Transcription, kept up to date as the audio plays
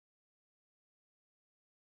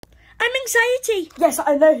I'm anxiety. Yes,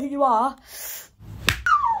 I know who you are.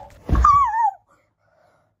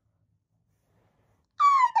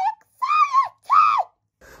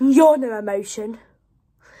 You're no emotion.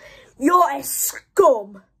 You're a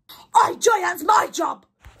scum. That's my job.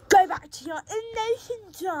 Go back to your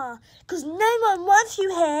emotion jar, because no one wants you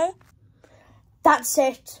here. That's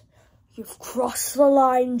it. You've crossed the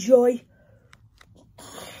line, Joy.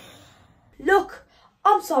 Look,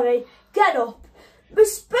 I'm sorry. Get up. We're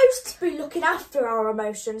supposed to be looking after our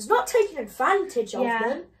emotions, not taking advantage of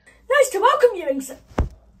them. Nice to welcome you.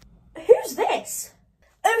 Who's this?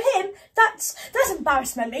 Oh, him. That's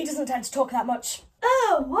Embarrassment. He doesn't tend to talk that much.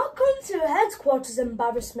 Oh, welcome to headquarters,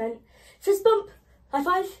 Embarrassment. Fist bump. High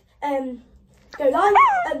five. Go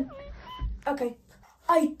live. Okay.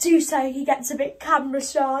 I do say he gets a bit camera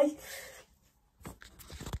shy.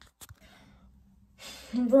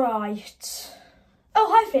 Right. Oh,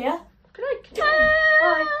 hi, Fia.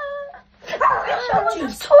 Hi. I'm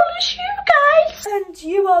as tall as you guys. And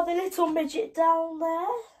you are the little midget down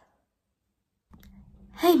there.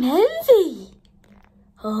 I'm Envy.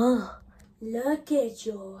 Oh, look at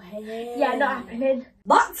your hair. Yeah, not happening.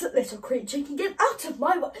 That little creature can get out of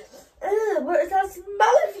my way. What is that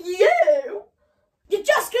smell of you? You're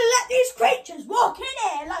just gonna let these creatures walk in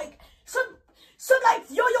here like some like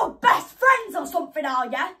you're your best friends or something, are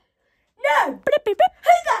ya? No. Who the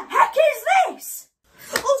heck is this?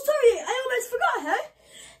 Oh, sorry, I almost forgot her.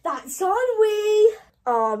 That's Ennui.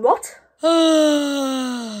 What?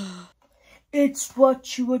 It's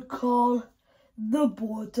what you would call the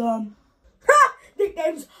boredom. Ha!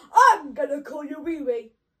 Nicknames. I'm gonna call you Wee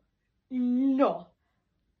Wee. No.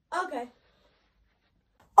 Okay.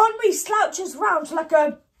 Ennui slouches round like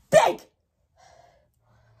a pig.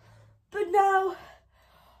 But now,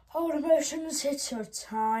 our emotions, it's your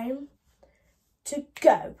time to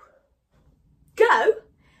go. Go?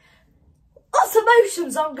 Us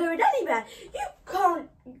emotions aren't going anywhere. You can't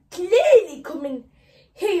clearly come in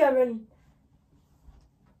here and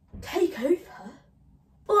take over.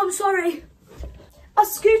 Oh, I'm sorry.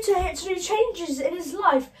 As Scooter hits new changes in his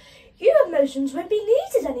life, your emotions won't be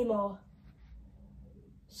needed anymore.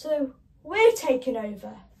 So we're taking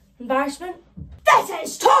over. Embarrassment? This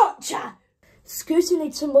is torture! Scooter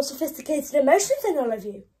needs some more sophisticated emotions than all of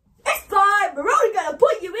you. It's fine, we're only going to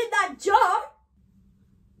put you in that jar.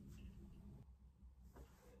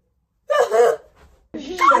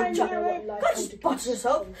 Can't just bottle us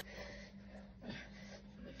up.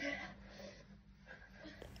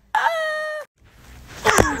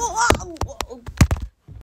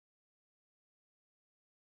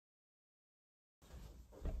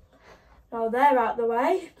 Now they're out the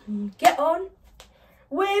way, get on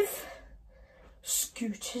with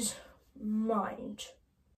Scooter's mind.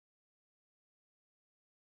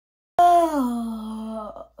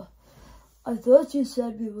 I thought you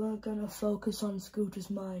said we weren't going to focus on Scooter's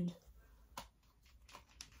mind.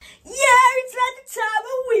 Yeah, it's like the time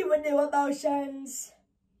when we were new emotions.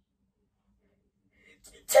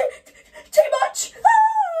 Too much!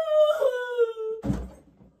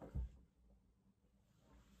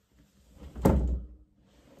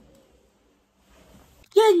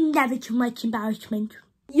 You're never too much embarrassment.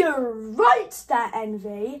 You're right there,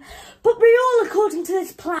 Envy. But we're all according to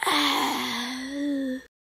this plan.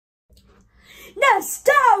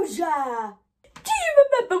 Nostalgia! Do you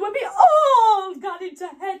remember when we all got into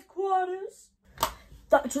headquarters?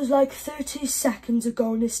 That was like 30 seconds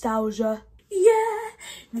ago, Nostalgia. Yeah,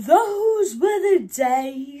 those were the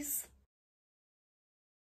days.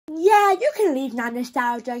 Yeah, you can leave now,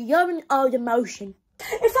 Nostalgia. You're an old emotion.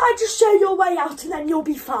 If I just show your way out and then you'll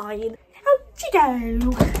be fine.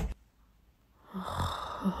 Okie-do.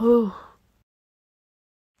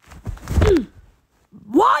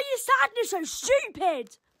 Why are you sadness so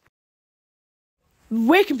stupid?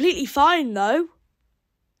 We're completely fine though.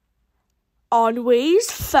 Ennui's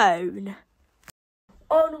phone.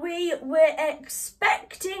 Ennui, we're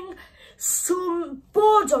expecting some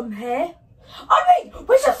boredom here. Ennui,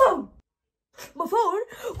 where's your phone? My phone?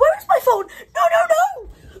 Where is my phone? No.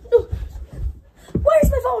 Where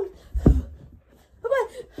is my phone?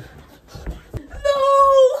 No!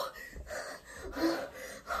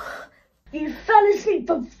 You fell asleep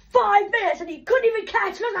for 5 minutes and you couldn't even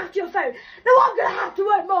care to look after your phone. Now I'm going to have to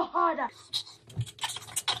work more harder.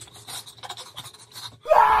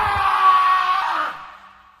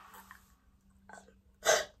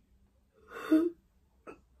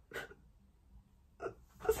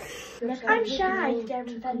 I'm shy.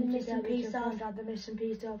 The missing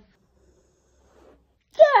piece of.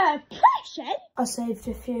 Depression? I saved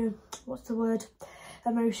a few, what's the word,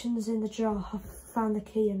 emotions in the jar. I found the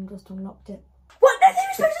key and just unlocked it. What? No, you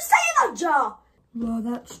were supposed to say that jar? Well,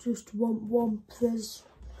 that's just womp. There's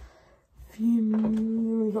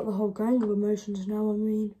we've got the whole gang of emotions now. I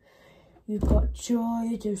mean, you've got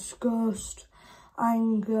joy, disgust,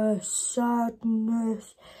 anger,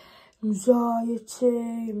 sadness,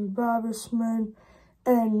 anxiety, embarrassment,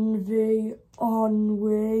 envy,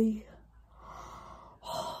 ennui,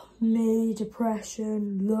 me,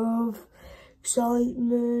 depression, love,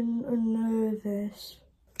 excitement, and nervous.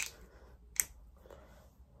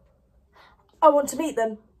 I want to meet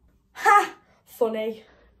them. Ha! Funny.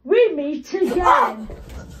 We meet again.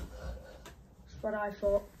 That's what I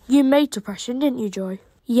thought. You made depression, didn't you, Joy?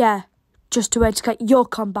 Yeah, just to educate your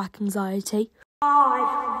comeback anxiety. I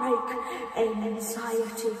make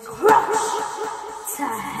anxiety crush to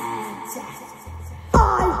head.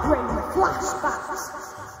 I bring flashbacks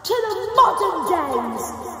to the modern days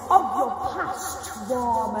of your past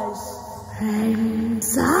traumas.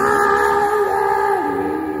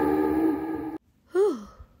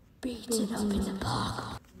 Beaten up in the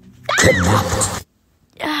park. Kidnapped.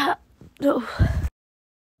 No.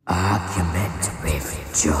 Argument with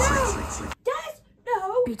joy. Dad,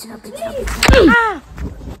 no. Beaten up. Get out of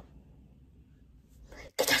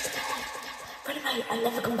there. Run away and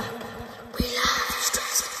never come back. We are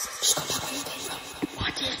distressed. Just come back where you came from.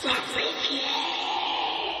 What is wrong with you?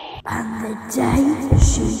 And the day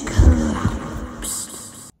she collapsed.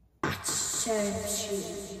 That serves you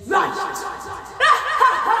right.